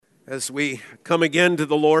As we come again to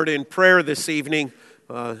the Lord in prayer this evening,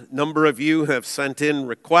 a number of you have sent in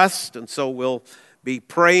requests, and so we'll be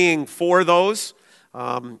praying for those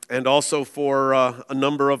and also for a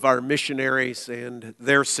number of our missionaries and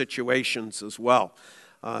their situations as well.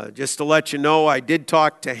 Just to let you know, I did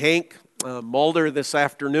talk to Hank Mulder this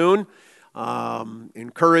afternoon.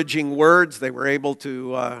 Encouraging words. They were able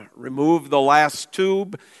to remove the last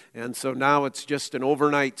tube, and so now it's just an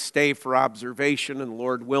overnight stay for observation, and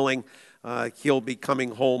Lord willing, he'll be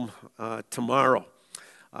coming home tomorrow.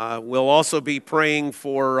 We'll also be praying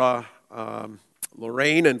for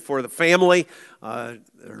Lorraine and for the family.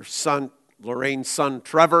 Her son, Lorraine's son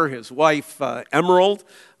Trevor, his wife Emerald,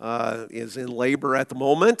 is in labor at the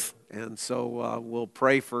moment, and so we'll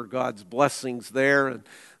pray for God's blessings there and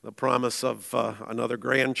the promise of another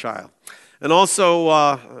grandchild. And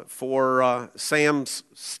also for Sam's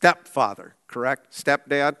stepfather, correct?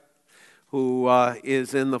 Stepdad, who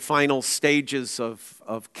is in the final stages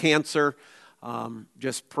of cancer.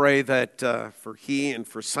 Just pray that for he and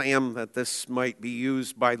for Sam that this might be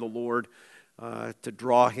used by the Lord to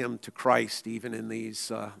draw him to Christ even in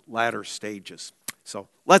these latter stages. So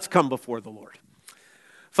let's come before the Lord.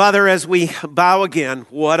 Father, as we bow again,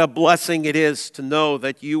 what a blessing it is to know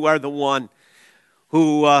that you are the one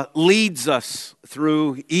who leads us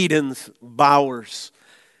through Eden's bowers.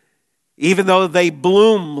 Even though they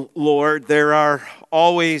bloom, Lord, there are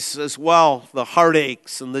always as well the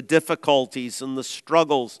heartaches and the difficulties and the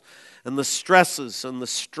struggles and the stresses and the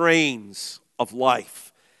strains of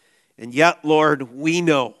life. And yet, Lord, we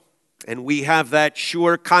know, and we have that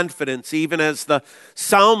sure confidence, even as the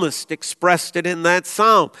psalmist expressed it in that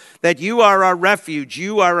psalm, that you are our refuge,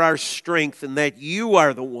 you are our strength, and that you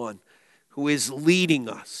are the one who is leading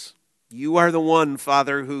us. You are the one,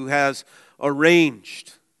 Father, who has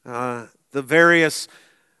arranged the various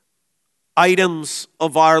items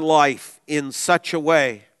of our life in such a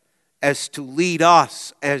way as to lead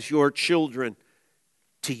us as your children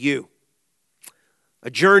to you. A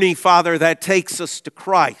journey, Father, that takes us to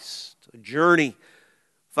Christ. A journey,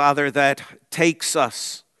 Father, that takes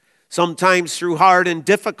us sometimes through hard and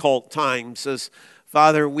difficult times as,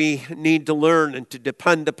 Father, we need to learn and to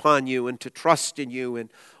depend upon you and to trust in you in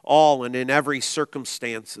all and in every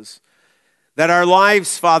circumstances. That our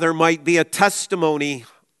lives, Father, might be a testimony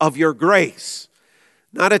of your grace.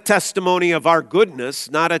 Not a testimony of our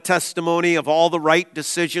goodness, not a testimony of all the right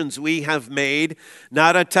decisions we have made,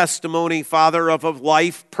 not a testimony, Father, of a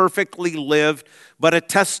life perfectly lived, but a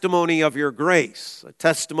testimony of your grace, a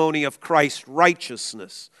testimony of Christ's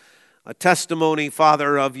righteousness, a testimony,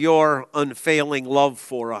 Father, of your unfailing love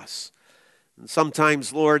for us. And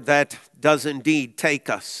sometimes, Lord, that does indeed take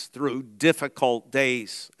us through difficult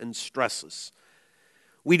days and stresses.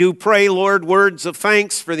 We do pray, Lord, words of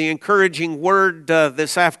thanks for the encouraging word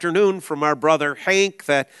this afternoon from our brother Hank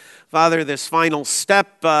that, Father, this final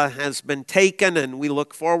step has been taken, and we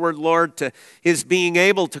look forward, Lord, to his being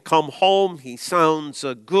able to come home. He sounds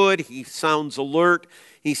good, he sounds alert,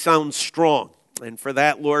 he sounds strong. And for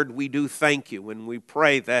that, Lord, we do thank you, and we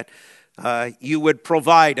pray that you would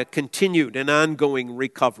provide a continued and ongoing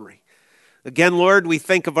recovery. Again, Lord, we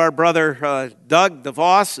think of our brother Doug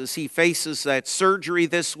DeVos as he faces that surgery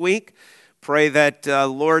this week. Pray that,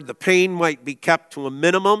 Lord, the pain might be kept to a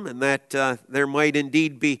minimum and that there might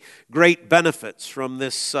indeed be great benefits from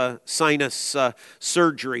this sinus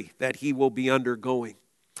surgery that he will be undergoing.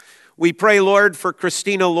 We pray, Lord, for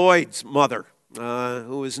Christina Lloyd's mother,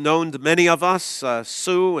 who is known to many of us,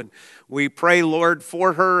 Sue, and we pray, Lord,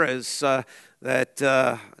 for her as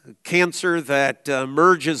that cancer that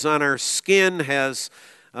emerges on her skin has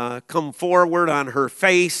come forward on her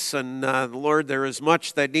face, and Lord, there is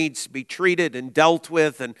much that needs to be treated and dealt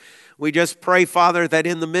with, and we just pray, Father, that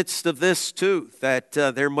in the midst of this too, that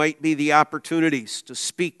there might be the opportunities to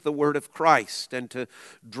speak the word of Christ and to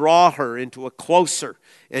draw her into a closer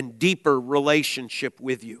and deeper relationship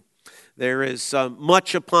with you. There is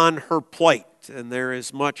much upon her plate, and there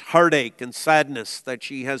is much heartache and sadness that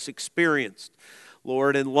she has experienced,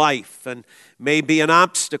 Lord, in life, and may be an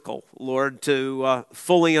obstacle, Lord, to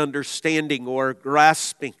fully understanding or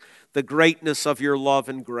grasping the greatness of your love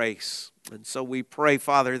and grace. And so we pray,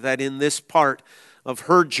 Father, that in this part of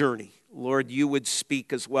her journey, Lord, you would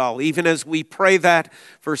speak as well. Even as we pray that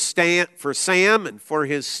for Sam and for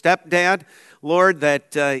his stepdad, Lord,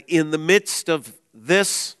 that in the midst of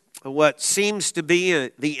this, what seems to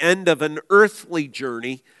be the end of an earthly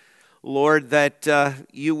journey, Lord, that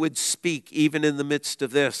you would speak even in the midst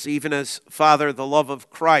of this, even as, Father, the love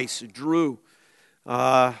of Christ drew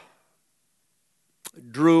a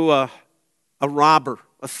robber,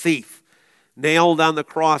 a thief, nailed on the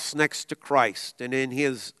cross next to Christ, and in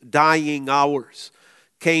his dying hours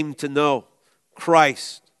came to know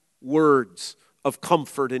Christ's words of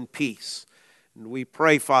comfort and peace. And we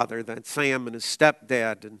pray, Father, that Sam and his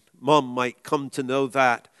stepdad and Mom might come to know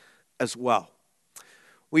that as well.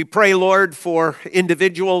 We pray, Lord, for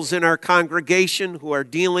individuals in our congregation who are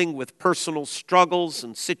dealing with personal struggles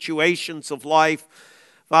and situations of life,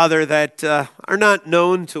 Father, that are not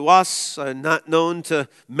known to us, not known to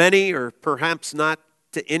many, or perhaps not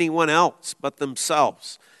to anyone else but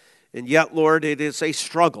themselves. And yet, Lord, it is a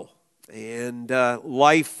struggle, and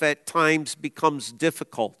life at times becomes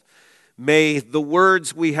difficult. May the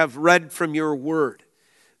words we have read from your word,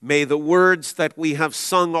 may the words that we have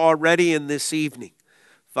sung already in this evening,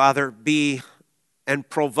 Father, be and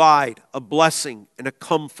provide a blessing and a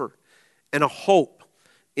comfort and a hope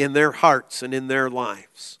in their hearts and in their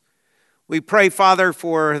lives. We pray, Father,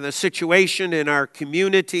 for the situation in our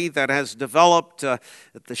community that has developed at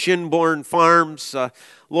the Shinborn Farms.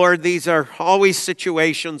 Lord, these are always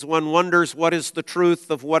situations one wonders what is the truth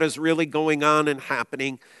of what is really going on and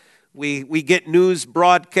happening. We get news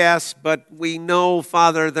broadcasts, but we know,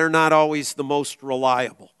 Father, they're not always the most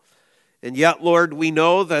reliable. And yet, Lord, we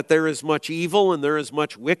know that there is much evil and there is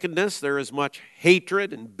much wickedness, there is much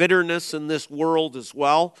hatred and bitterness in this world as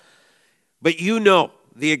well. But you know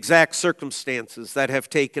the exact circumstances that have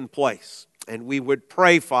taken place. And we would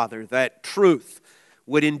pray, Father, that truth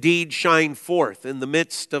would indeed shine forth in the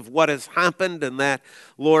midst of what has happened, and that,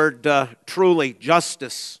 Lord, truly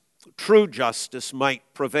justice, true justice might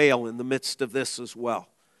prevail in the midst of this as well.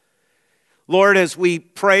 Lord, as we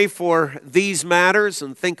pray for these matters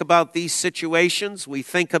and think about these situations, we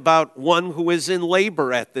think about one who is in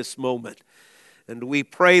labor at this moment. And we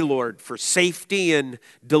pray, Lord, for safety and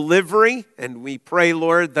delivery. And we pray,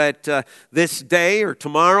 Lord, that this day or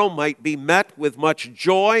tomorrow might be met with much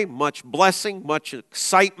joy, much blessing, much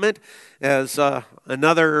excitement as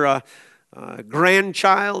another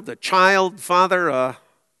grandchild, a child, Father, a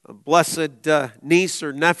blessed niece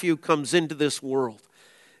or nephew comes into this world.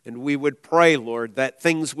 And we would pray, Lord, that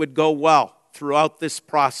things would go well throughout this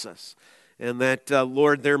process, and that,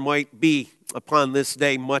 Lord, there might be upon this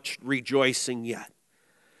day much rejoicing yet.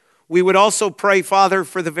 We would also pray, Father,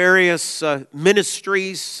 for the various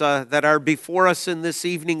ministries that are before us in this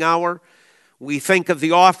evening hour. We think of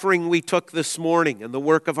the offering we took this morning and the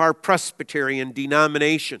work of our Presbyterian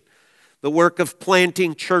denomination, the work of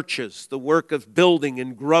planting churches, the work of building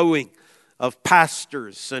and growing of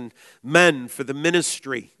pastors and men for the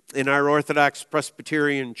ministry in our Orthodox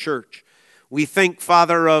Presbyterian Church. We think,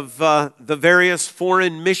 Father, of the various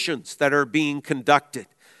foreign missions that are being conducted,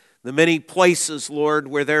 the many places, Lord,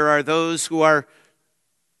 where there are those who are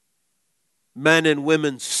men and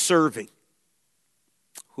women serving,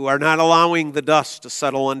 who are not allowing the dust to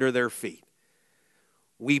settle under their feet.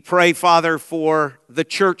 We pray, Father, for the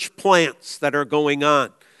church plants that are going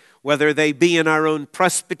on, whether they be in our own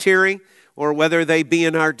presbytery or whether they be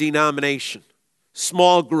in our denomination.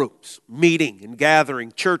 Small groups, meeting and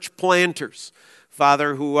gathering, church planters,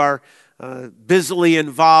 Father, who are busily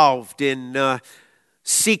involved in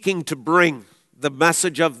seeking to bring the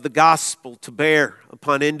message of the gospel to bear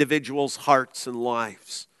upon individuals' hearts and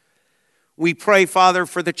lives. We pray, Father,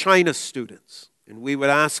 for the China students, and we would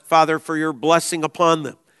ask, Father, for your blessing upon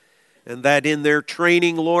them, and that in their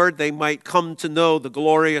training, Lord, they might come to know the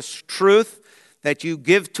glorious truth that you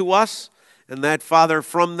give to us, and that, Father,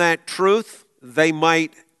 from that truth, they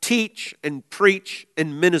might teach and preach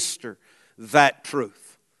and minister that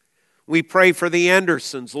truth. We pray for the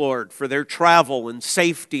Andersons, Lord, for their travel and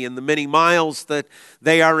safety and the many miles that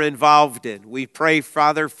they are involved in. We pray,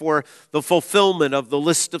 Father, for the fulfillment of the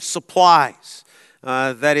list of supplies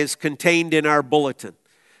that is contained in our bulletin.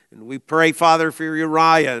 And we pray, Father, for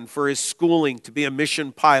Uriah and for his schooling to be a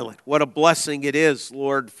mission pilot. What a blessing it is,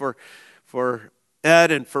 Lord, for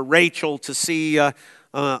Ed and for Rachel to see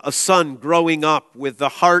a son growing up with the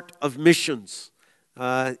heart of missions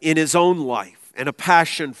in his own life and a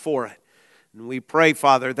passion for it. And we pray,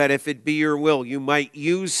 Father, that if it be your will, you might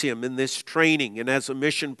use him in this training and as a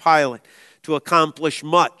mission pilot to accomplish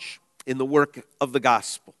much in the work of the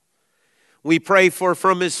gospel. We pray for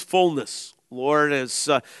from his fullness, Lord, as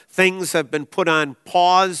things have been put on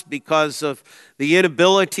pause because of the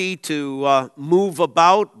inability to move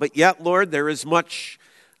about, but yet, Lord, there is much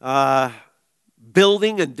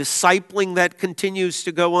building and discipling that continues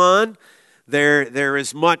to go on. There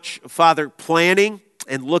is much, Father, planning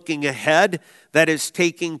and looking ahead that is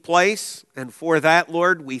taking place. And for that,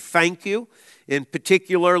 Lord, we thank you. In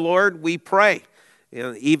particular, Lord, we pray,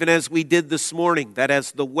 even as we did this morning, that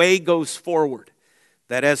as the way goes forward,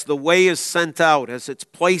 that as the way is sent out, as it's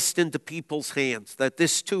placed into people's hands, that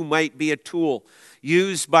this too might be a tool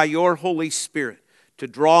used by your Holy Spirit to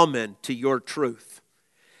draw men to your truth.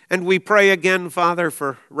 And we pray again, Father,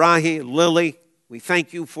 for Rahi and Lily. We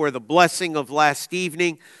thank you for the blessing of last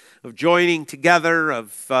evening, of joining together,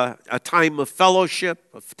 of a time of fellowship,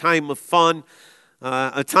 of time of fun,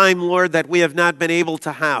 a time, Lord, that we have not been able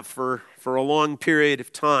to have for a long period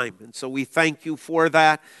of time. And so we thank you for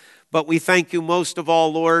that. But we thank you most of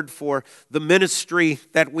all, Lord, for the ministry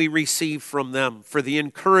that we receive from them, for the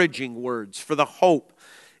encouraging words, for the hope,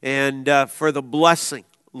 and for the blessing,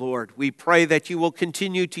 Lord. We pray that you will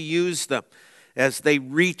continue to use them as they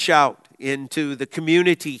reach out into the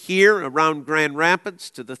community here around Grand Rapids,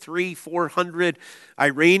 to the 300-400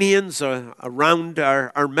 Iranians around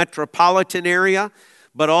our metropolitan area,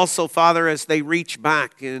 but also, Father, as they reach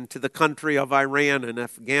back into the country of Iran and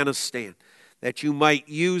Afghanistan, that you might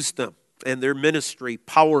use them and their ministry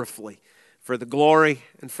powerfully for the glory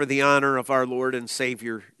and for the honor of our Lord and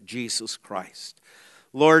Savior, Jesus Christ.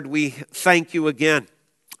 Lord, we thank you again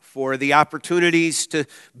for the opportunities to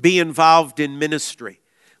be involved in ministry.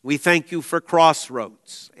 We thank you for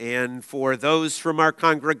Crossroads and for those from our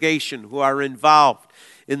congregation who are involved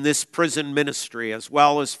in this prison ministry, as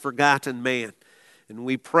well as Forgotten Man. And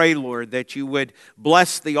we pray, Lord, that you would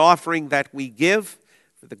bless the offering that we give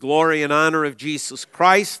for the glory and honor of Jesus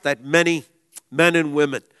Christ, that many men and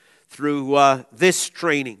women through this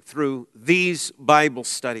training, through these Bible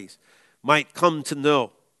studies, might come to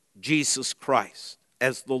know Jesus Christ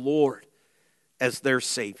as the Lord, as their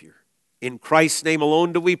Savior. In Christ's name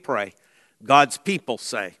alone do we pray. God's people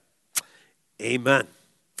say, amen.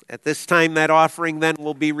 At this time, that offering then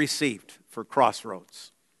will be received for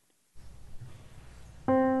Crossroads.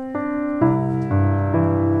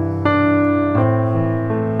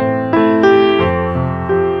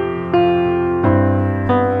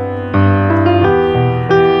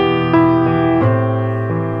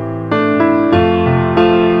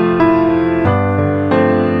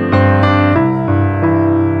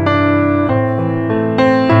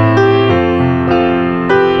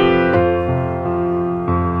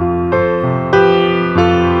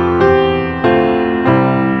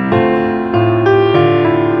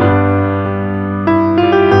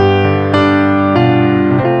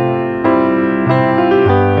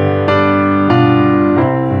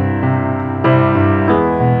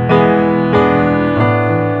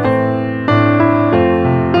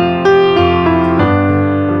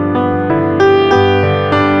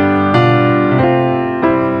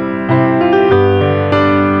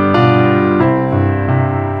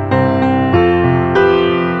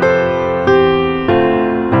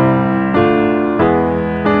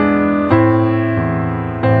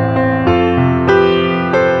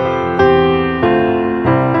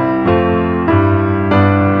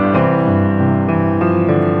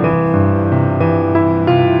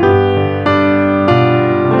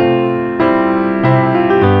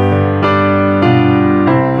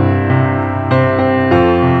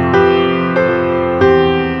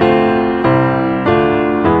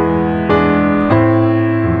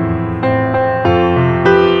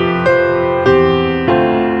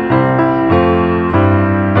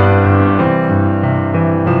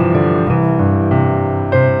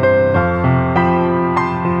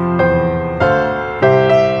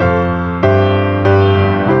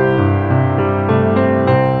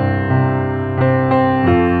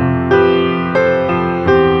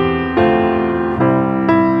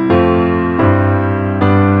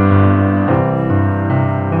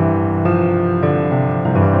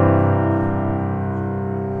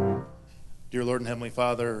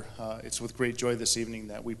 Father, it's with great joy this evening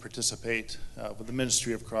that we participate with the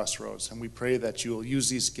ministry of Crossroads, and we pray that you will use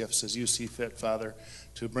these gifts as you see fit, Father,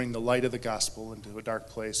 to bring the light of the gospel into a dark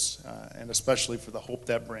place, and especially for the hope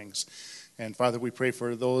that brings. And Father, we pray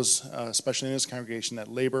for those, especially in this congregation, that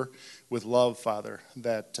labor with love, Father,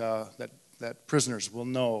 that prisoners will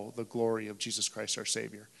know the glory of Jesus Christ our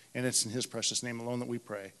Savior. And it's in his precious name alone that we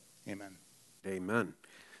pray. Amen. Amen.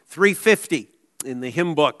 350 in the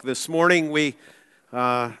hymn book. This morning we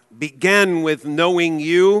began with knowing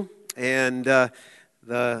you, and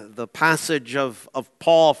the passage of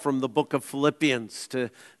Paul from the book of Philippians, to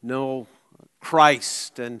know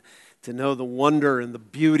Christ and to know the wonder and the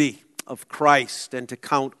beauty of Christ and to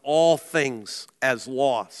count all things as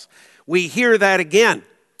loss. We hear that again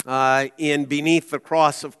in Beneath the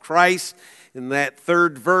Cross of Christ in that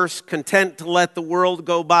third verse, content to let the world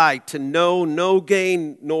go by, to know no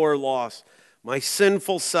gain nor loss, my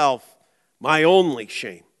sinful self, my only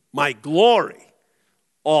shame, my glory,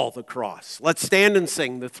 all the cross. Let's stand and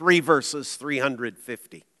sing the three verses,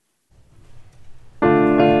 350.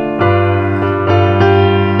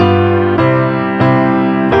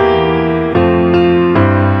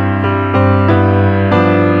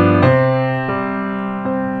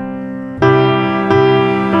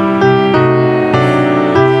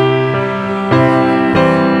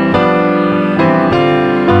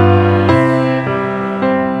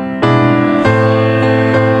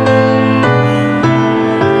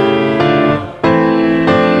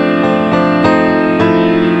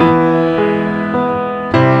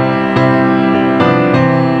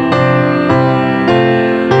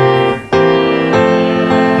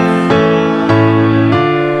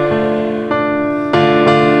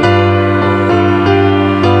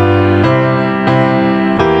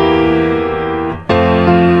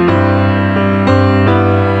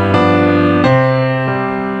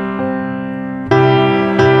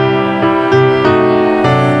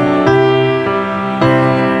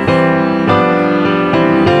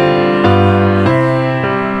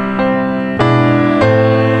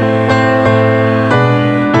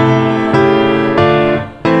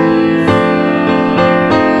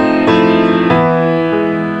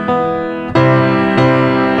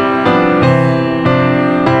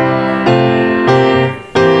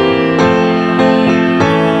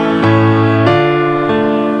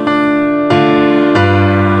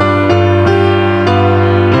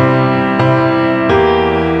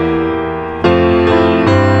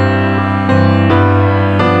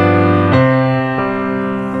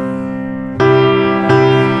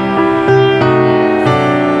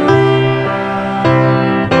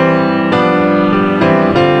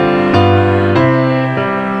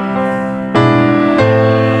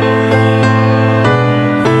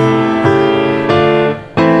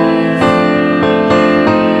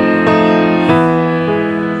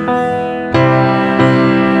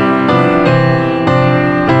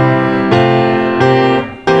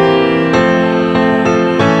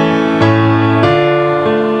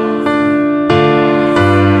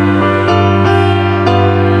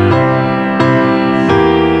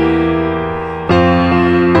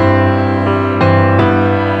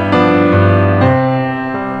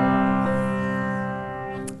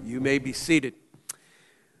 seated.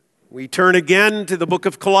 We turn again to the book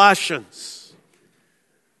of Colossians.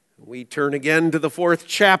 We turn again to the 4th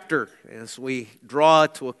chapter as we draw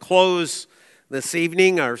to a close this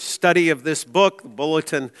evening our study of this book. The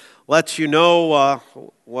bulletin lets you know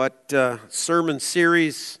what sermon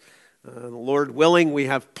series, Lord willing, we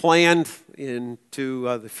have planned into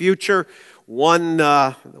the future. One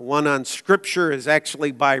on Scripture is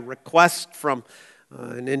actually by request from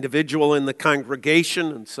an individual in the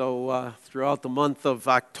congregation, and so throughout the month of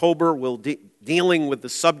October we'll dealing with the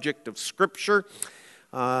subject of Scripture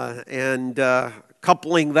and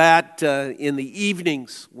coupling that in the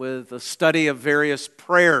evenings with a study of various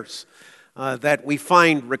prayers that we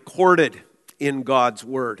find recorded in God's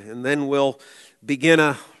Word. And then we'll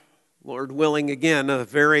begin Lord willing again, a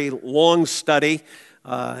very long study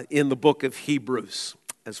in the book of Hebrews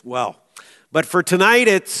as well. But for tonight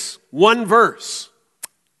it's one verse.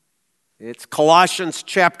 It's Colossians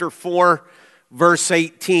chapter 4, verse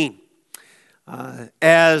 18.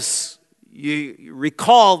 As you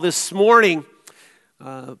recall this morning,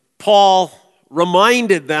 Paul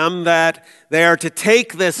reminded them that they are to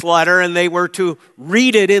take this letter and they were to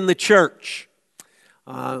read it in the church.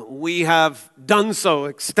 We have done so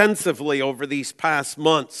extensively over these past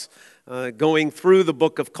months, going through the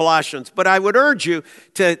book of Colossians. But I would urge you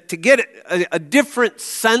to get a different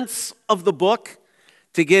sense of the book,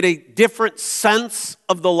 to get a different sense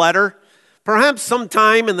of the letter. Perhaps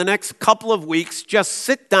sometime in the next couple of weeks, just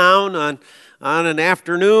sit down on an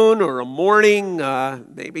afternoon or a morning,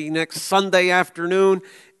 maybe next Sunday afternoon,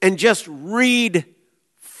 and just read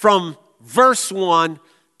from verse 1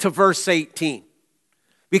 to verse 18.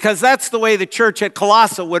 Because that's the way the church at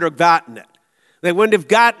Colossae would have gotten it. They wouldn't have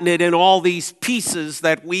gotten it in all these pieces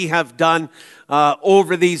that we have done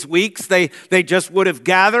over these weeks. They just would have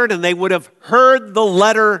gathered and they would have heard the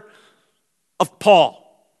letter of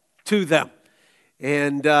Paul to them.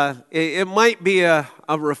 And it might be a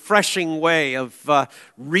refreshing way of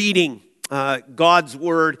reading God's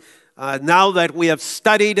Word now that we have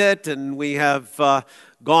studied it and we have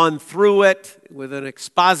gone through it with an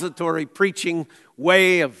expository preaching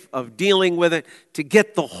way of dealing with it, to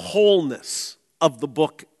get the wholeness of the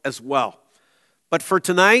book as well. But for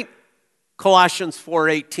tonight, Colossians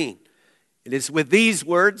 4:18. It is with these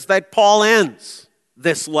words that Paul ends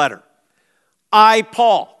this letter. I,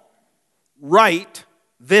 Paul, write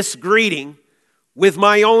this greeting with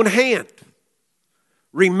my own hand.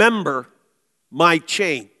 Remember my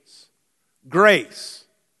chains. Grace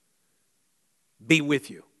be with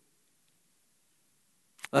you.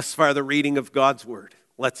 Thus far, the reading of God's Word.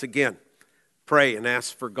 Let's again pray and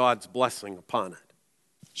ask for God's blessing upon it.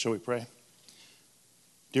 Shall we pray?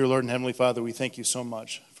 Dear Lord and Heavenly Father, we thank you so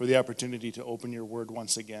much for the opportunity to open your Word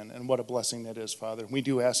once again. And what a blessing that is, Father. We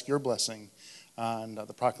do ask your blessing on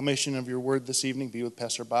the proclamation of your Word this evening. Be with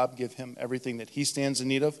Pastor Bob. Give him everything that he stands in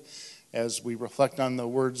need of as we reflect on the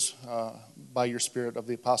words by your Spirit of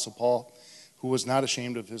the Apostle Paul, who was not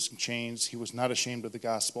ashamed of his chains. He was not ashamed of the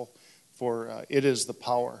gospel. For it is the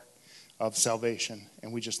power of salvation.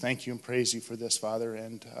 And we just thank you and praise you for this, Father.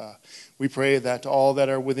 And we pray that all that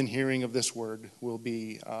are within hearing of this word will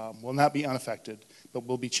not be unaffected, but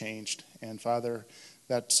will be changed. And Father,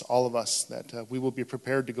 that's all of us, that we will be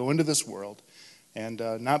prepared to go into this world and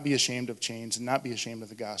not be ashamed of chains and not be ashamed of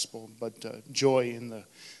the gospel, but joy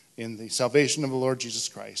in the salvation of the Lord Jesus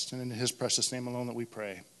Christ. And in his precious name alone that we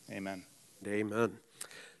pray. Amen. Amen.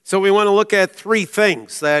 So we want to look at three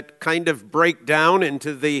things that kind of break down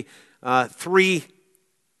into the three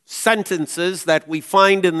sentences that we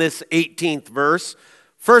find in this 18th verse.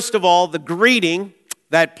 First of all, the greeting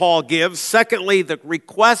that Paul gives. Secondly, the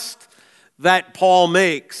request that Paul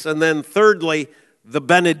makes. And then thirdly, the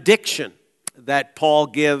benediction that Paul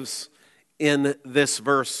gives in this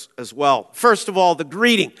verse as well. First of all, the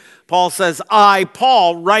greeting. Paul says, I,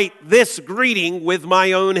 Paul, write this greeting with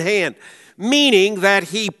my own hand. Meaning that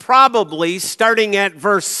he probably, starting at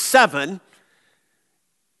verse 7,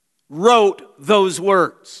 wrote those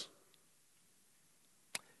words.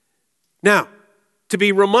 Now, to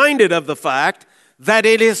be reminded of the fact that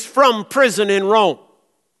it is from prison in Rome.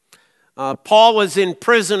 Paul was in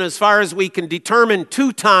prison, as far as we can determine,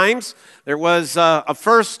 2 times. There was a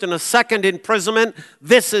first and a second imprisonment.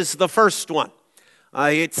 This is the first one.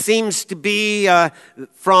 It seems to be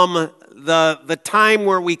from the time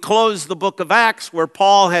where we close the book of Acts, where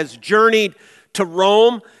Paul has journeyed to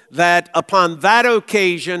Rome, that upon that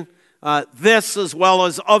occasion, this as well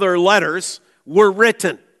as other letters were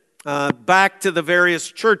written back to the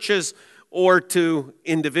various churches or to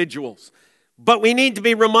individuals. But we need to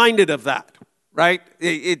be reminded of that. right?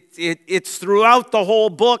 It's throughout the whole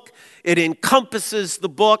book. It encompasses the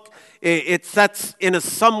book. It sets, in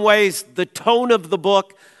some ways, the tone of the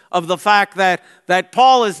book, of the fact that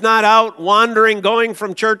Paul is not out wandering, going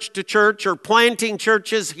from church to church or planting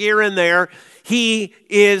churches here and there. He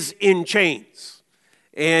is in chains,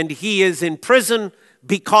 and he is in prison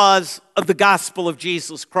because of the gospel of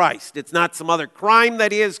Jesus Christ. It's not some other crime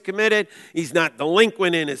that he has committed. He's not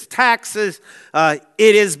delinquent in his taxes. It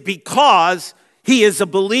is because he is a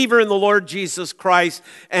believer in the Lord Jesus Christ,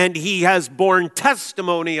 and he has borne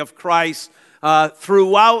testimony of Christ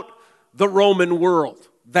throughout the Roman world,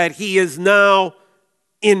 that he is now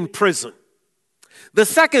in prison. The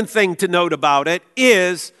second thing to note about it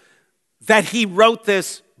is that he wrote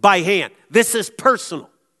this by hand. This is personal.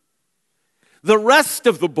 The rest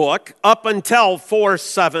of the book, up until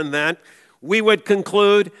 4:7 then, we would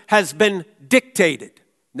conclude has been dictated.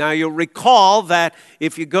 Now you'll recall that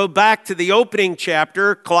if you go back to the opening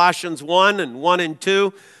chapter, Colossians 1 and 1 and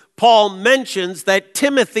 2, Paul mentions that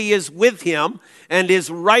Timothy is with him and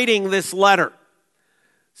is writing this letter.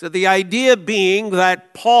 So the idea being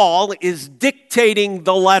that Paul is dictating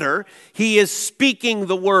the letter, he is speaking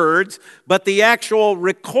the words, but the actual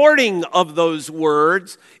recording of those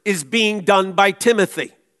words is being done by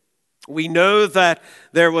Timothy. We know that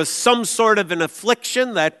there was some sort of an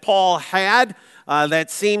affliction that Paul had that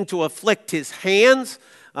seemed to afflict his hands,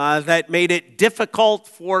 that made it difficult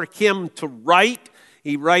for him to write.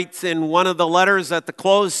 He writes in one of the letters at the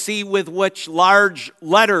close, "See with which large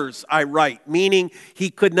letters I write," meaning he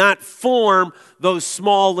could not form those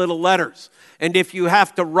small little letters. And if you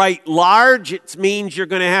have to write large, it means you're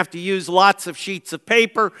going to have to use lots of sheets of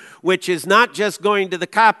paper, which is not just going to the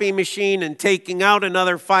copy machine and taking out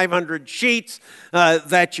another 500 sheets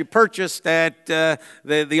that you purchased at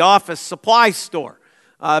the office supply store.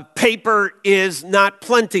 Paper is not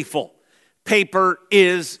plentiful. Paper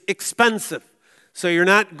is expensive. So you're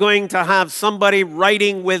not going to have somebody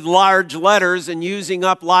writing with large letters and using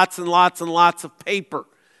up lots and lots and lots of paper.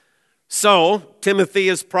 So Timothy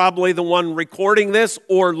is probably the one recording this,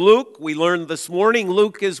 or Luke. We learned this morning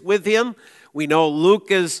Luke is with him. We know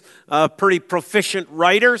Luke is a pretty proficient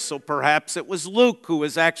writer, so perhaps it was Luke who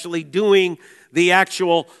was actually doing the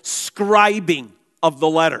actual scribing of the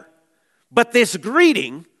letter. But this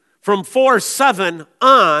greeting from 4:7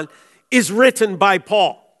 on is written by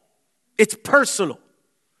Paul. It's personal.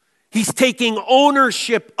 He's taking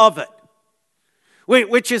ownership of it,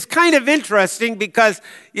 which is kind of interesting because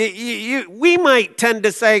we might tend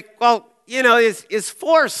to say, well, you know, is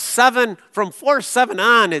 4:7 from 4:7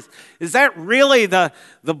 on? Is that really the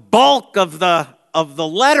bulk of the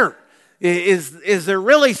letter? Is there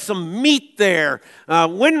really some meat there?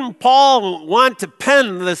 Wouldn't Paul want to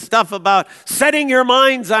pen the stuff about setting your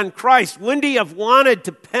minds on Christ? Wouldn't he have wanted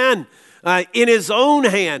to pen in his own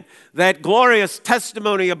hand that glorious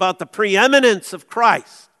testimony about the preeminence of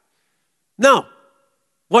Christ? No.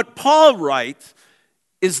 What Paul writes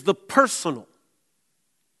is the personal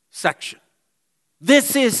section.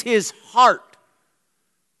 This is his heart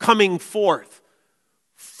coming forth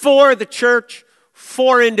for the church,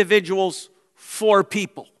 for individuals, for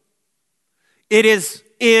people. It is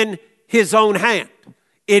in his own hand.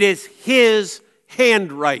 It is his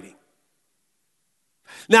handwriting.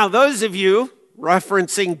 Now, those of you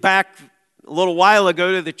referencing back a little while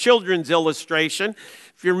ago to the children's illustration,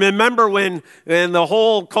 if you remember when the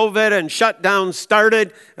whole COVID and shutdown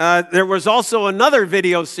started, there was also another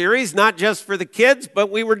video series, not just for the kids, but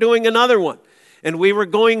we were doing another one. And we were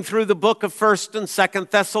going through the book of 1st and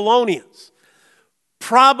 2nd Thessalonians.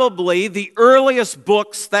 Probably the earliest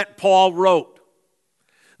books that Paul wrote.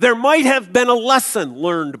 There might have been a lesson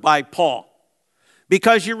learned by Paul.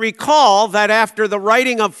 Because you recall that after the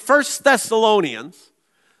writing of 1 Thessalonians,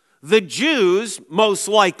 the Jews, most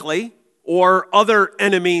likely, or other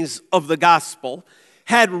enemies of the gospel,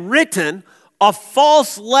 had written a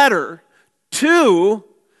false letter to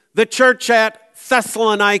the church at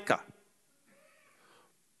Thessalonica.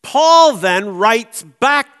 Paul then writes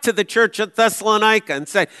back to the church at Thessalonica and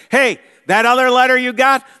said, hey, that other letter you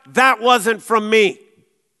got, that wasn't from me.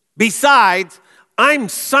 Besides, I'm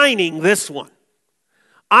signing this one.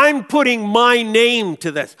 I'm putting my name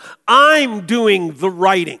to this. I'm doing the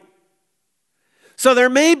writing. So there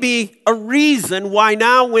may be a reason why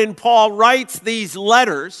now when Paul writes these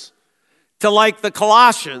letters to like the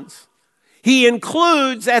Colossians, he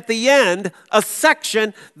includes at the end a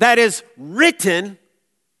section that is written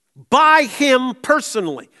by him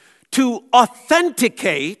personally to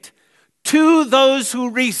authenticate to those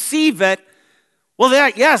who receive it. Well,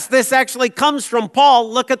 yes, this actually comes from Paul.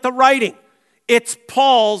 Look at the writing. It's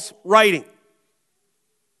Paul's writing.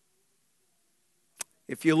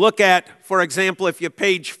 If you look at, for example, if you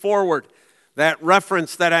page forward, that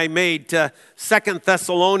reference that I made to 2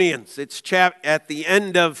 Thessalonians, it's at the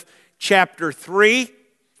end of chapter 3,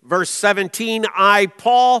 verse 17, I,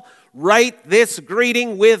 Paul, write this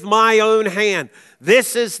greeting with my own hand.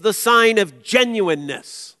 This is the sign of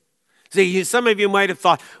genuineness. See, some of you might have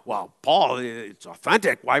thought, well, Paul, it's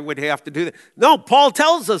authentic. Why would he have to do that? No, Paul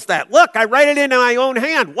tells us that. Look, I write it in my own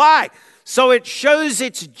hand. Why? So it shows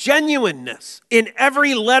its genuineness in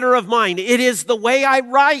every letter of mine. It is the way I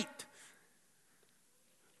write.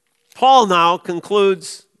 Paul now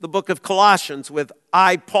concludes the book of Colossians with,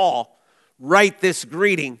 I, Paul, write this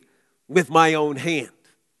greeting with my own hand.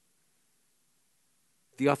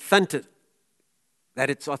 The authentic, that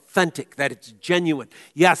it's authentic, that it's genuine.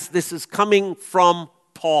 Yes, this is coming from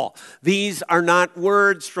Paul. These are not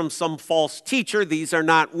words from some false teacher. These are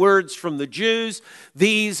not words from the Jews.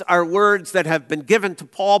 These are words that have been given to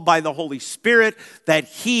Paul by the Holy Spirit that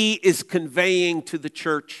he is conveying to the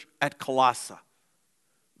church at Colossae.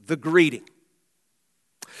 The greeting.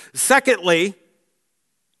 Secondly,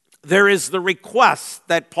 there is the request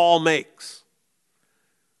that Paul makes.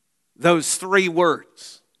 Those 3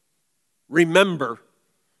 words. Remember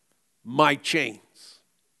my chains.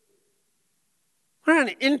 What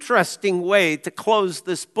an interesting way to close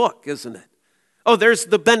this book, isn't it? Oh, there's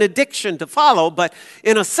the benediction to follow, but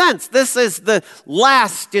in a sense, this is the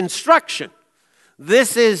last instruction.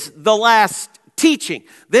 This is the last teaching.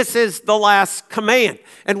 This is the last command.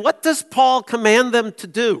 And what does Paul command them to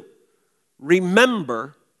do?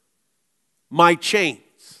 Remember my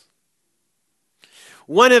chains.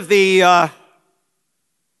 One of the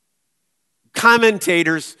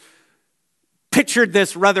commentators pictured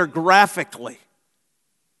this rather graphically.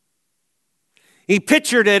 He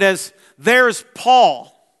pictured it as there's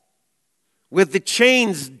Paul with the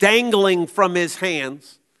chains dangling from his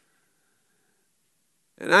hands.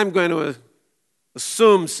 And I'm going to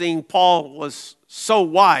assume, seeing Paul was so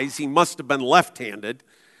wise, he must have been left-handed,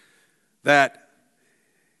 that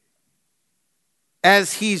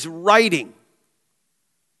as he's writing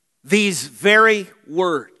these very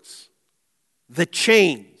words, the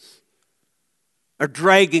chains are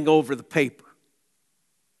dragging over the paper.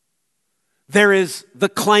 There is the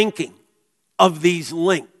clanking of these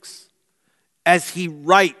links as he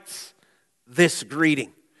writes this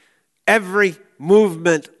greeting. Every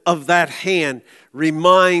movement of that hand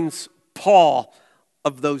reminds Paul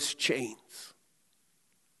of those chains.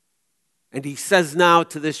 And he says now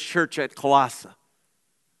to this church at Colossae,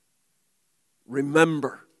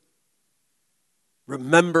 remember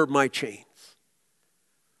my chains.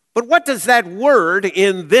 But what does that word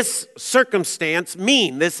in this circumstance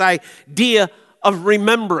mean, this idea of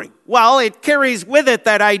remembering? Well, it carries with it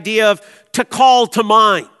that idea of to call to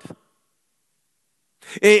mind.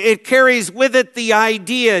 It carries with it the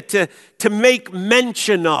idea to make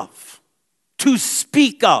mention of, to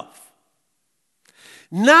speak of.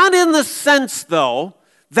 Not in the sense, though,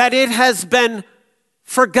 that it has been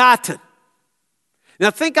forgotten. Now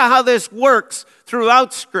think of how this works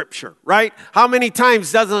throughout Scripture, right? How many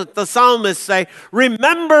times doesn't the psalmist say,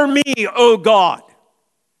 remember me, O God?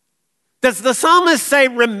 Does the psalmist say,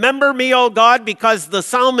 remember me, O God, because the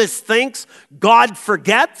psalmist thinks God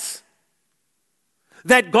forgets?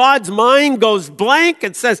 That God's mind goes blank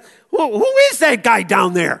and says, who is that guy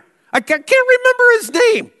down there? I can't remember his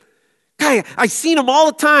name. Guy, I seen him all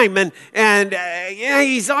the time, and yeah,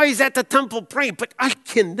 he's always at the temple praying, but I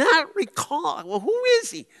cannot recall. Well, who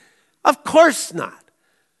is he? Of course not.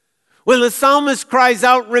 When the psalmist cries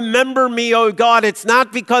out, remember me, O God, it's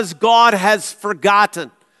not because God has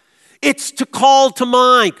forgotten. It's to call to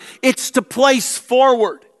mind. It's to place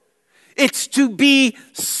forward. It's to be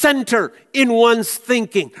center in one's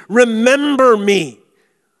thinking. Remember me,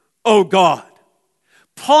 O God.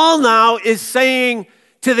 Paul now is saying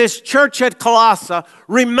to this church at Colossae,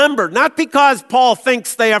 remember, not because Paul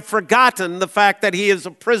thinks they have forgotten the fact that he is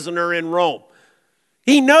a prisoner in Rome.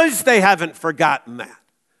 He knows they haven't forgotten that.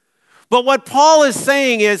 But what Paul is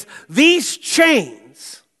saying is, these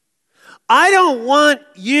chains, I don't want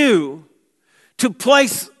you to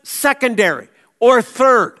place secondary or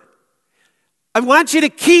third. I want you to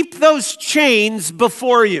keep those chains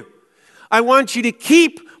before you. I want you to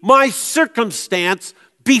keep my circumstance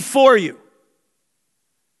before you.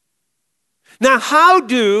 Now, how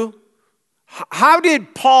did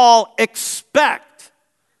Paul expect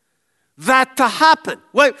that to happen?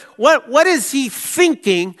 What is he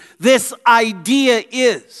thinking this idea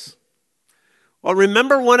is? Well,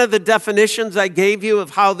 remember one of the definitions I gave you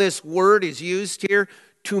of how this word is used here?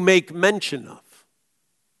 To make mention of.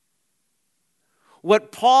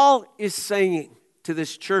 What Paul is saying to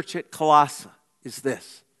this church at Colossae is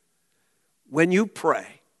this: when you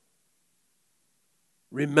pray,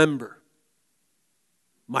 remember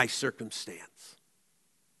my circumstance.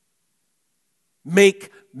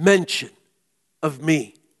 Make mention of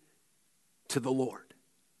me to the Lord.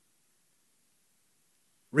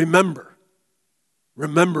 Remember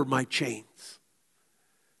my chains.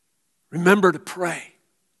 Remember to pray.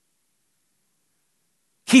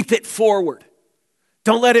 Keep it forward.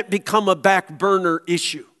 Don't let it become a back burner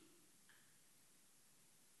issue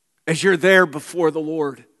as you're there before the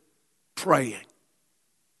Lord praying.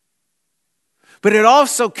 But it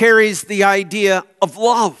also carries the idea of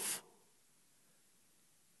love.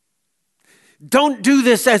 Don't do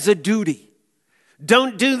this as a duty.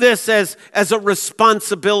 Don't do this as a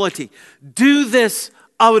responsibility. Do this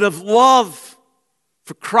out of love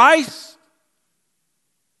for Christ,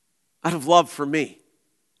 out of love for me.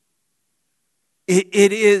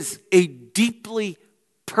 It is a deeply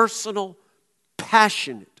personal,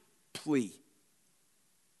 passionate plea.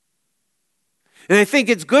 And I think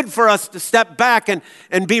it's good for us to step back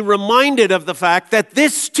and be reminded of the fact that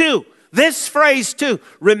this phrase too,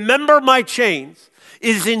 remember my chains,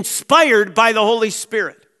 is inspired by the Holy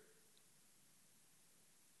Spirit.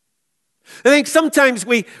 I think sometimes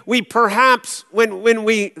we perhaps, when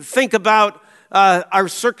we think about our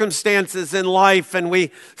circumstances in life and we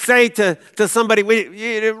say to somebody,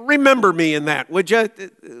 remember me in that, would you?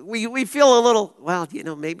 We feel a little, well,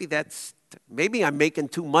 maybe I'm making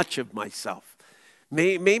too much of myself.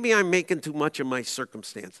 Maybe I'm making too much of my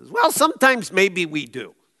circumstances. Well, sometimes maybe we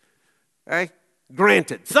do. Right?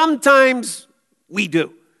 Granted, sometimes we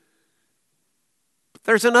do. But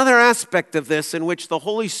there's another aspect of this in which the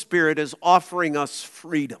Holy Spirit is offering us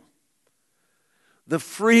freedom. The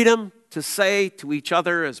freedom to say to each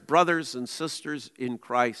other as brothers and sisters in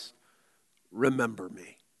Christ, remember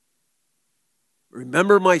me.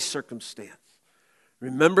 Remember my circumstance.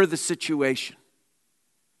 Remember the situation.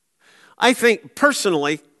 I think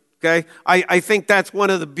personally, okay, I think that's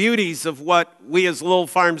one of the beauties of what we as Little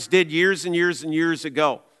Farms did years and years and years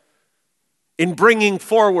ago in bringing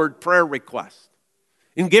forward prayer requests,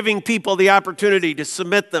 in giving people the opportunity to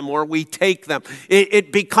submit them or we take them.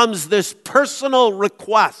 It becomes this personal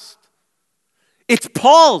request. It's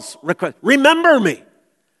Paul's request. Remember me.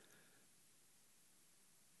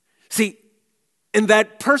 See, and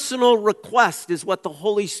that personal request is what the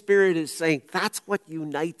Holy Spirit is saying. That's what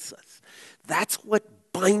unites us. That's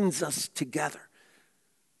what binds us together.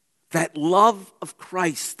 That love of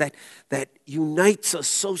Christ that unites us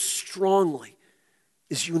so strongly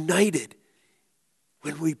is united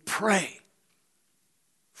when we pray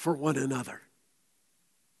for one another.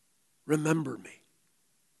 Remember me.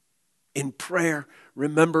 In prayer,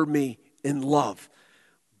 remember me in love.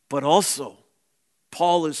 But also,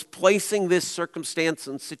 Paul is placing this circumstance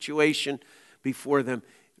and situation before them.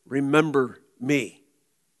 Remember me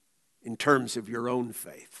in terms of your own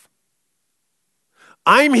faith.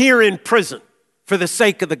 I'm here in prison for the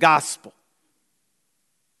sake of the gospel.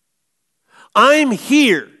 I'm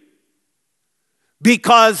here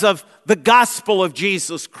because of the gospel of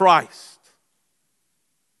Jesus Christ.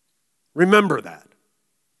 Remember that.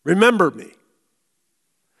 Remember me.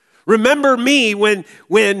 Remember me when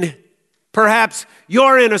perhaps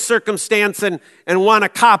you're in a circumstance and want to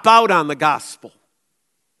cop out on the gospel.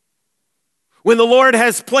 When the Lord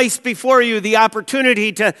has placed before you the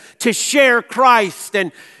opportunity to share Christ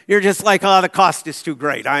and you're just like, the cost is too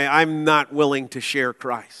great. I'm not willing to share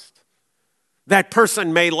Christ. That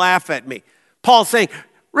person may laugh at me. Paul's saying,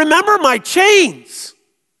 remember my chains.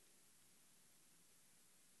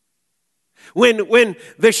 When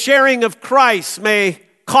the sharing of Christ may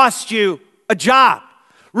cost you a job,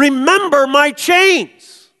 remember my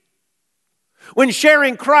chains. When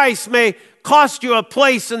sharing Christ may cost you a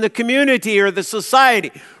place in the community or the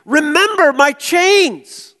society, remember my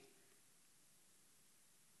chains.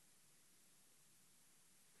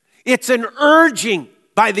 It's an urging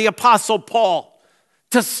by the Apostle Paul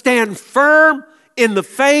to stand firm in the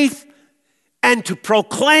faith and to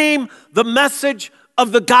proclaim the message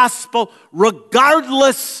of the gospel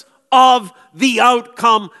regardless of the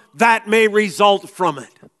outcome that may result from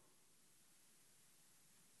it.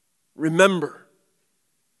 Remember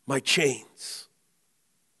my chains.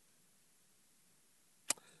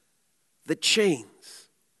 The chains,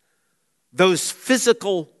 those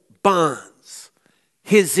physical bonds,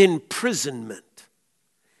 his imprisonment,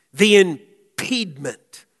 the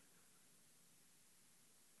impediment.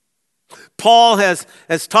 Paul has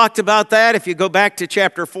talked about that. If you go back to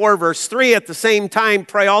chapter 4, verse 3, at the same time,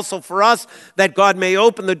 pray also for us that God may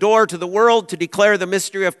open the door to the world to declare the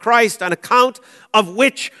mystery of Christ, on account of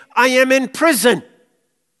which I am in prison.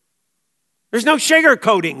 There's no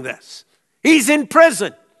sugarcoating this. He's in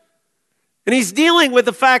prison. And he's dealing with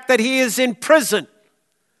the fact that he is in prison.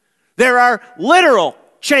 There are literal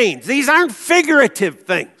chains. These aren't figurative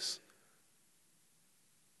things.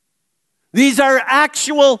 These are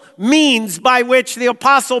actual means by which the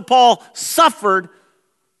Apostle Paul suffered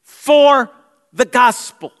for the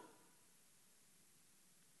gospel.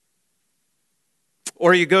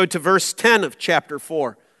 Or you go to verse 10 of chapter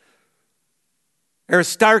 4.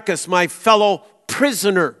 Aristarchus, my fellow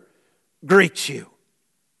prisoner, greets you.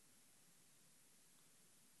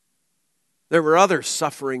 There were others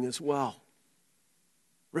suffering as well.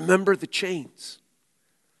 Remember the chains.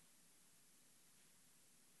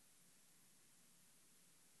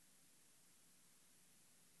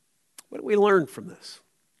 What do we learn from this?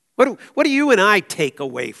 What do you and I take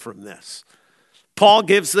away from this? Paul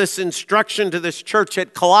gives this instruction to this church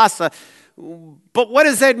at Colossae, but what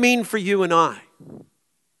does that mean for you and I?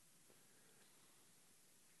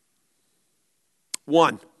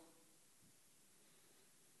 One,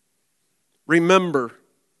 remember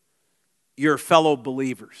your fellow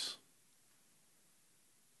believers.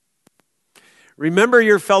 Remember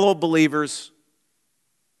your fellow believers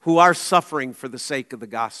who are suffering for the sake of the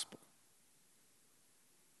gospel.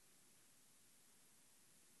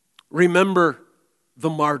 Remember the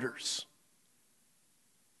martyrs.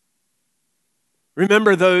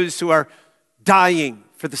 Remember those who are dying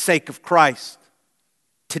for the sake of Christ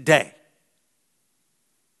today.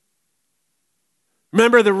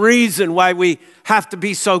 Remember the reason why we have to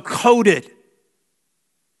be so coded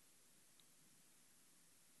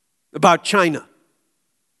about China.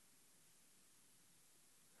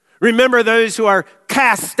 Remember those who are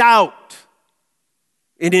cast out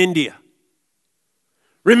in India.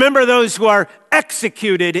 Remember those who are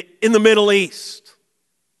executed in the Middle East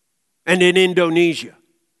and in Indonesia.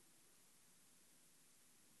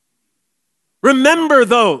 Remember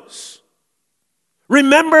those.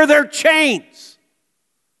 Remember their chains.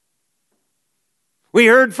 We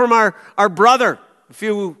heard from our brother a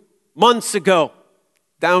few months ago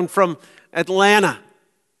down from Atlanta.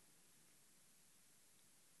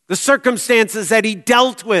 The circumstances that he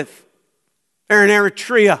dealt with there in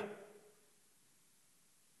Eritrea.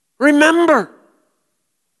 Remember,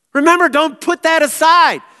 don't put that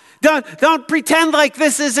aside. Don't pretend like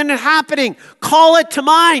this isn't happening. Call it to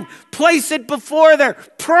mind. Place it before there.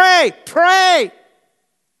 Pray.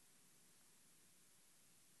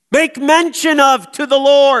 Make mention of to the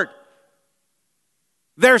Lord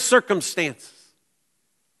their circumstances.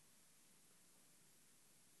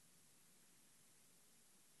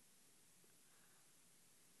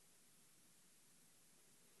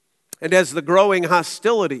 And as the growing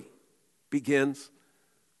hostility begins,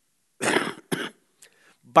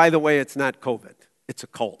 by the way, it's not COVID, it's a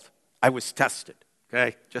cold. I was tested,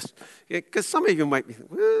 okay? Just because some of you might be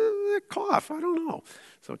thinking, well, that cough, I don't know.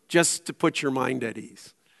 So just to put your mind at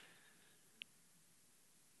ease.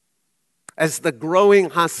 As the growing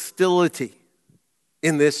hostility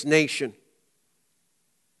in this nation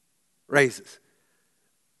raises,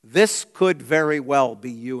 this could very well be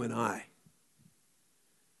you and I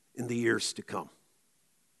in the years to come.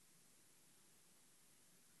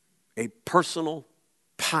 A personal,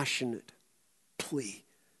 passionate plea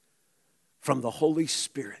from the Holy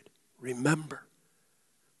Spirit. Remember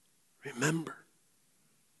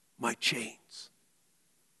my chains.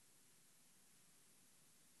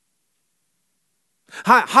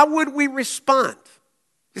 How would we respond?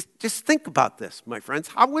 Just think about this, my friends.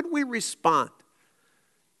 How would we respond?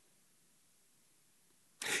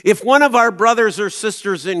 If one of our brothers or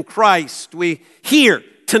sisters in Christ, we hear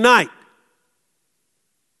tonight,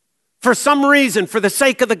 for some reason, for the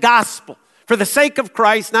sake of the gospel, for the sake of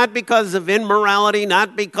Christ, not because of immorality,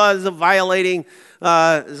 not because of violating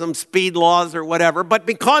some speed laws or whatever, but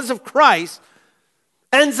because of Christ,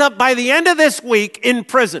 ends up by the end of this week in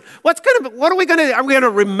prison. What are we going to do? Are we going to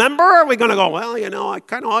remember? Or are we going to go, well, I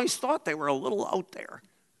kind of always thought they were a little out there.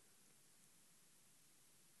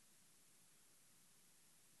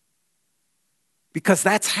 Because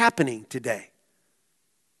that's happening today.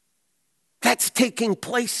 That's taking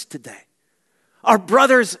place today. Our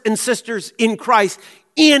brothers and sisters in Christ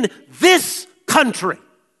in this country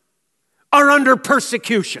are under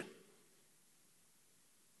persecution.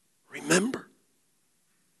 Remember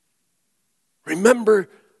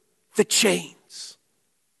the chains.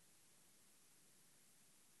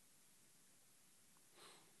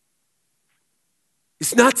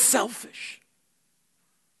 It's not selfish.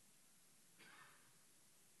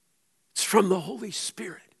 It's from the Holy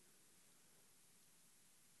Spirit.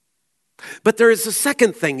 But there is a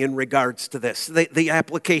second thing in regards to this, the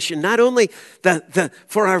application, not only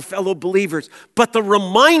for our fellow believers, but the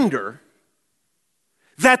reminder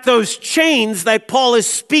that those chains that Paul is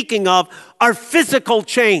speaking of are physical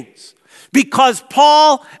chains. Because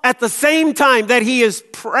Paul, at the same time that he is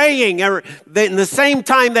praying, or in the same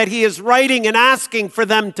time that he is writing and asking for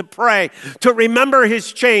them to pray, to remember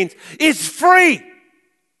his chains, is free.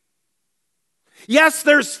 Yes,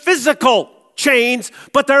 there's physical chains,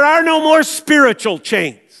 but there are no more spiritual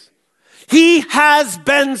chains. He has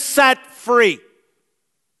been set free.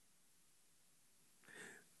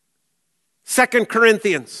 2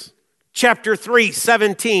 Corinthians chapter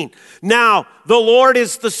 3:17. Now, the Lord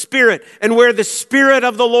is the Spirit, and where the Spirit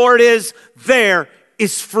of the Lord is, there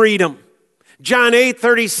is freedom. John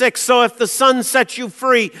 8:36. So if the Son sets you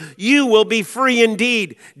free, you will be free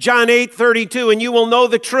indeed. John 8:32. And you will know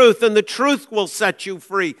the truth, and the truth will set you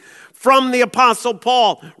free. From the Apostle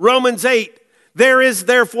Paul, Romans 8. There is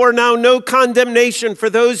therefore now no condemnation for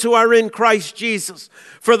those who are in Christ Jesus.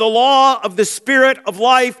 For the law of the Spirit of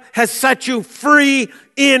life has set you free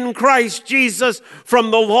in Christ Jesus from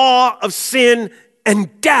the law of sin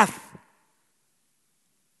and death.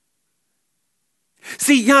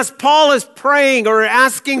 See, yes, Paul is praying or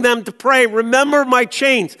asking them to pray, remember my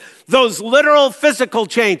chains, those literal physical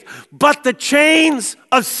chains, but the chains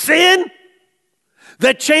of sin,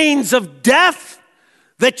 the chains of death,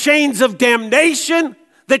 the chains of damnation,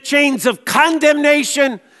 the chains of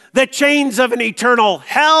condemnation, the chains of an eternal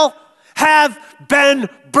hell have been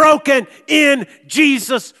broken in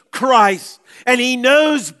Jesus Christ. And he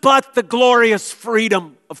knows but the glorious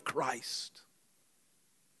freedom of Christ.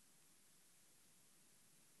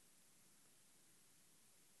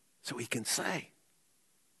 So he can say,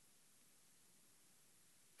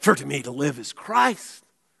 for to me to live is Christ,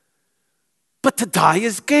 but to die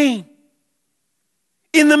is gain.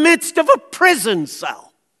 In the midst of a prison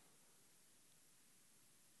cell.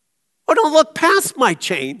 Oh, don't look past my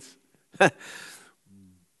chains. But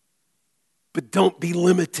don't be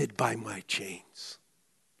limited by my chains.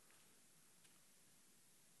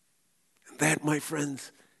 And that, my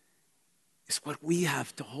friends, is what we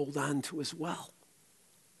have to hold on to as well.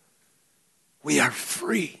 We are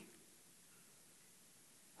free.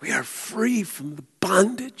 We are free from the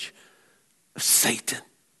bondage of Satan.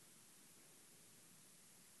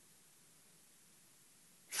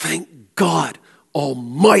 Thank God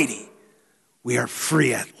Almighty, we are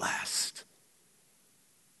free at last.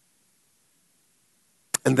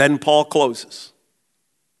 And then Paul closes.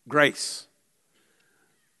 Grace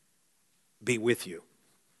be with you.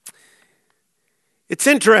 It's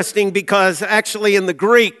interesting because actually in the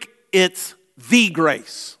Greek, it's the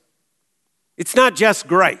grace. It's not just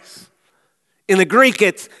grace. In the Greek,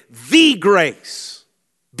 it's the grace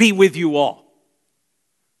be with you all.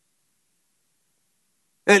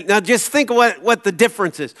 And now just think what the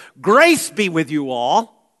difference is. Grace be with you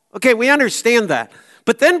all. Okay, we understand that.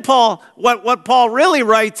 But then Paul, what Paul really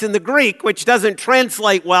writes in the Greek, which doesn't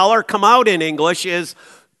translate well or come out in English, is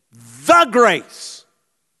the grace.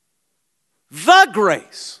 The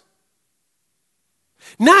grace.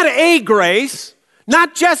 Not a grace,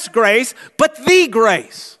 not just grace, but the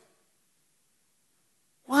grace.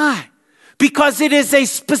 Why? Because it is a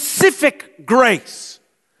specific grace.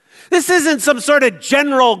 This isn't some sort of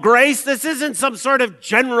general grace. This isn't some sort of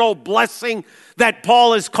general blessing that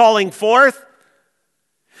Paul is calling forth.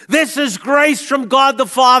 This is grace from God the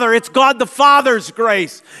Father. It's God the Father's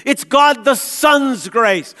grace. It's God the Son's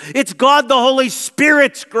grace. It's God the Holy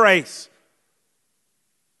Spirit's grace.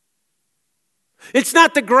 It's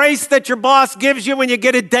not the grace that your boss gives you when you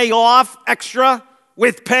get a day off extra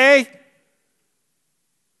with pay.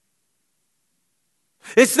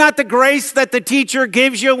 It's not the grace that the teacher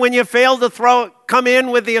gives you when you fail to come in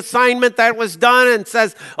with the assignment that was done and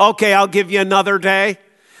says, okay, I'll give you another day.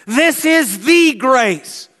 This is the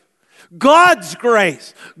grace. God's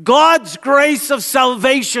grace. God's grace of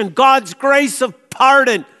salvation. God's grace of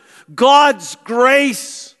pardon. God's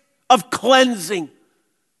grace of cleansing.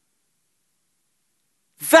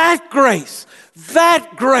 That grace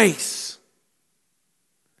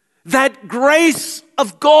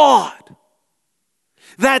of God,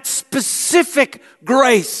 that specific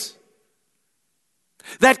grace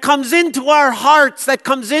that comes into our hearts, that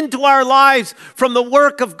comes into our lives from the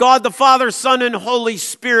work of God the Father, Son, and Holy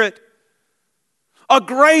Spirit. A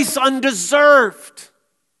grace undeserved.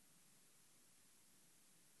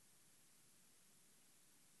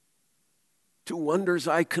 Two wonders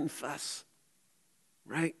I confess.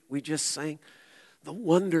 Right? We just sang the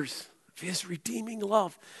wonders of his redeeming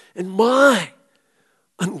love and my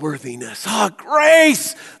unworthiness.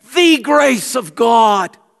 Grace, the grace of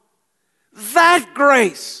God. that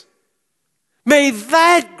grace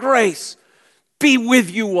be with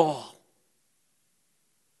you all.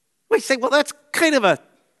 We say, well, that's kind of a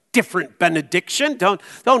different benediction. Don't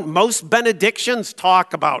most benedictions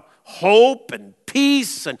talk about hope and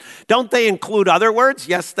peace, and don't they include other words?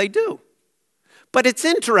 Yes, they do. But it's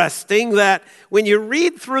interesting that when you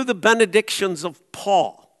read through the benedictions of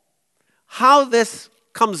Paul, how this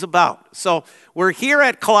comes about. So we're here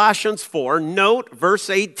at Colossians 4. Note verse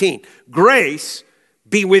 18. Grace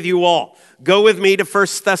be with you all. Go with me to 1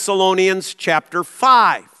 Thessalonians chapter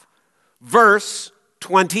 5, verse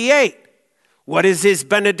 28. What is his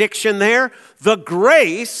benediction there? The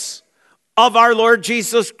grace of our Lord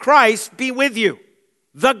Jesus Christ be with you.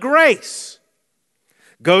 The grace.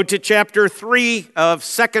 Go to chapter 3 of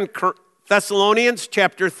 2 Thessalonians,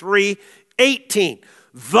 chapter 3, 18.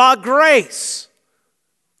 The grace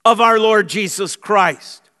of our Lord Jesus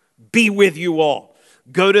Christ be with you all.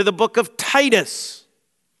 Go to the book of Titus.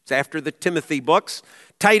 It's after the Timothy books.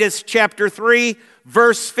 Titus chapter 3,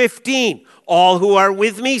 verse 15. All who are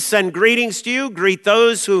with me send greetings to you. Greet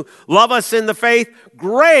those who love us in the faith.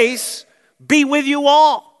 Grace be with you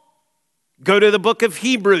all. Go to the book of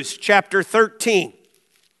Hebrews chapter 13.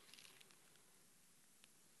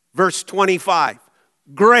 Verse 25,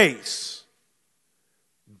 grace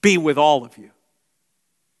be with all of you.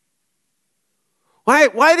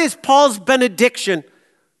 Why does Paul's benediction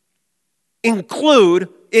include,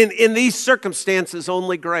 in these circumstances,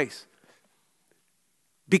 only grace?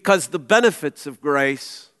 Because the benefits of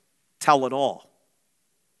grace tell it all.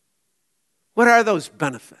 What are those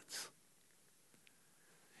benefits?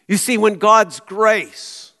 You see, when God's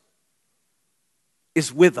grace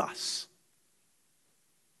is with us,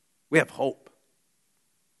 we have hope.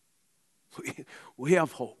 We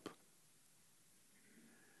have hope.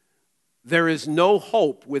 There is no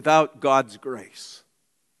hope without God's grace.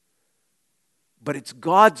 But it's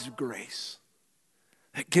God's grace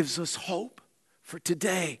that gives us hope for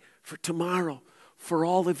today, for tomorrow, for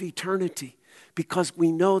all of eternity, because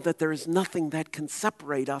we know that there is nothing that can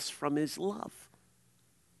separate us from his love.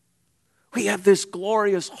 We have this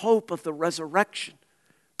glorious hope of the resurrection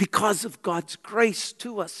because of God's grace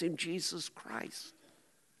to us in Jesus Christ.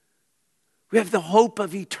 We have the hope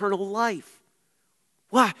of eternal life.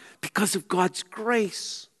 Why? Because of God's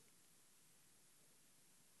grace.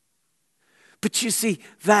 But you see,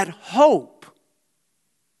 that hope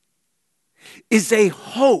is a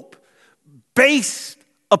hope based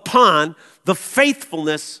upon the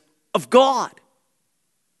faithfulness of God.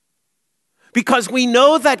 Because we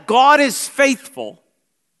know that God is faithful,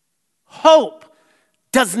 hope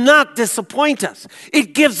does not disappoint us.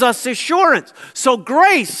 It gives us assurance. So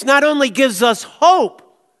grace not only gives us hope,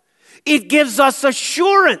 it gives us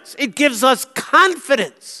assurance. It gives us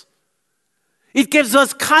confidence. It gives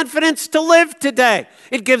us confidence to live today.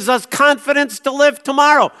 It gives us confidence to live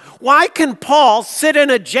tomorrow. Why can Paul sit in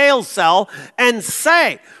a jail cell and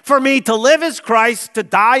say, for me to live is Christ, to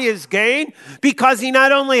die is gain? Because he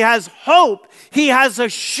not only has hope, he has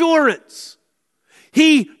assurance.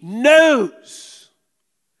 He knows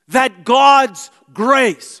that God's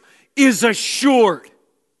grace is assured.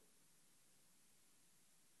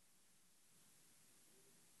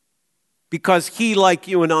 Because he, like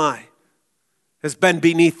you and I, has been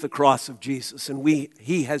beneath the cross of Jesus, and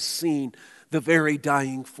he has seen the very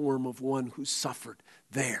dying form of one who suffered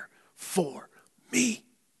there for me.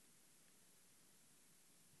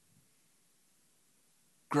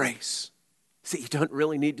 Grace. See, you don't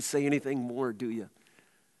really need to say anything more, do you?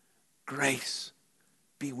 Grace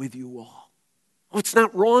be with you all. Oh, it's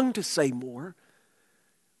not wrong to say more,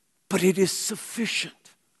 but it is sufficient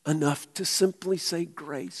enough to simply say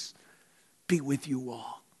grace be with you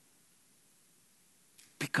all.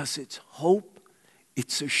 Because it's hope,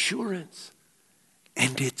 it's assurance,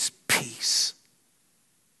 and it's peace.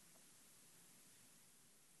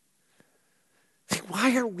 See,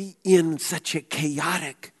 why are we in such a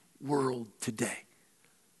chaotic world today?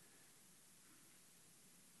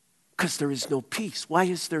 Because there is no peace. Why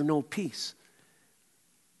is there no peace?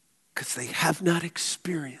 Because they have not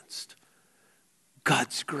experienced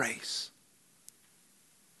God's grace.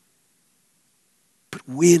 But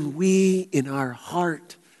when we, in our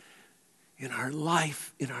heart, in our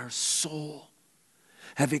life, in our soul,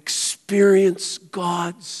 have experienced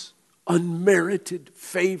God's unmerited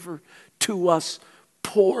favor to us,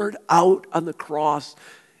 poured out on the cross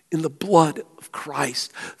in the blood of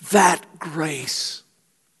Christ, that grace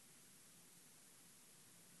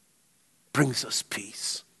brings us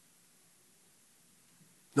peace.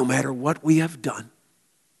 No matter what we have done,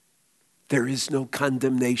 there is no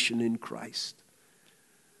condemnation in Christ.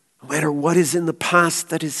 No matter what is in the past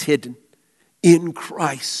that is hidden, In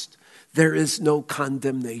Christ, there is no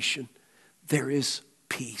condemnation. There is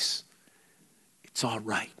peace. It's all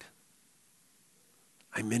right.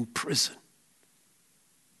 I'm in prison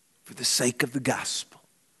for the sake of the gospel.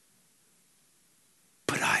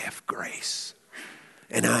 But I have grace,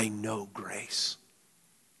 and I know grace.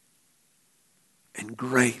 And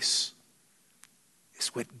grace is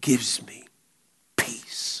what gives me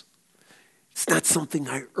peace. It's not something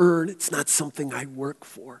I earn. It's not something I work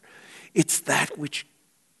for. It's that which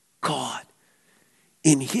God,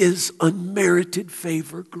 in his unmerited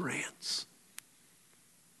favor, grants.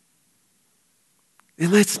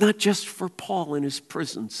 And that's not just for Paul in his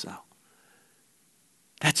prison cell.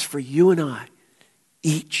 That's for you and I,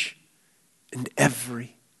 each and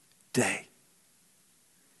every day.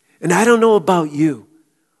 And I don't know about you,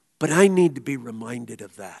 but I need to be reminded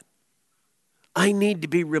of that. I need to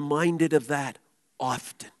be reminded of that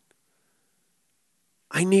often.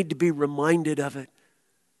 I need to be reminded of it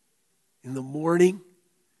in the morning.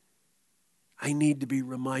 I need to be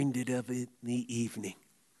reminded of it in the evening.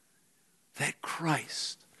 That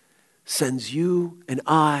Christ sends you and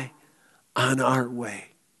I on our way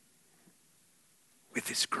with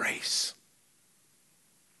his grace.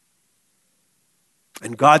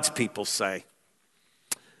 And God's people say,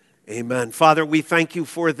 amen. Father, we thank you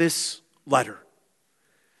for this letter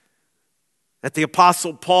that the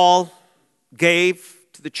Apostle Paul gave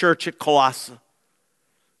to the church at Colossae.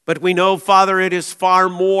 But we know, Father, it is far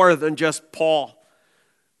more than just Paul.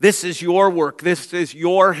 This is your work. This is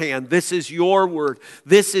your hand. This is your word.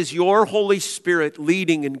 This is your Holy Spirit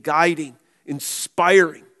leading and guiding,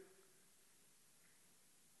 inspiring.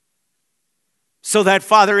 So that,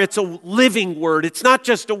 Father, it's a living word. It's not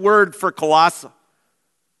just a word for Colossae.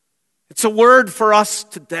 It's a word for us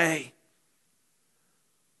today.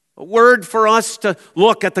 A word for us to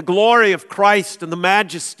look at the glory of Christ and the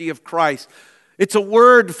majesty of Christ. It's a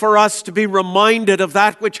word for us to be reminded of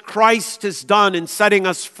that which Christ has done in setting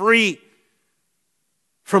us free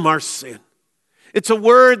from our sin. It's a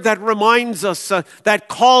word that reminds us, that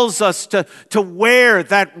calls us to wear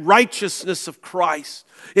that righteousness of Christ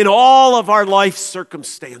in all of our life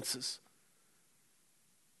circumstances.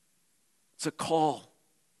 It's a call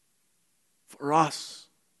for us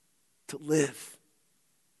to live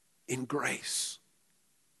in grace.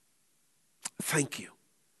 Thank you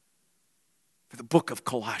for the book of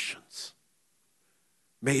Colossians.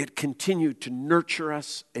 May it continue to nurture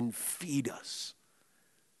us and feed us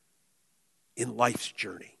in life's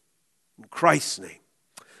journey. In Christ's name,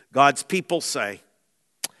 God's people say,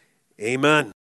 amen.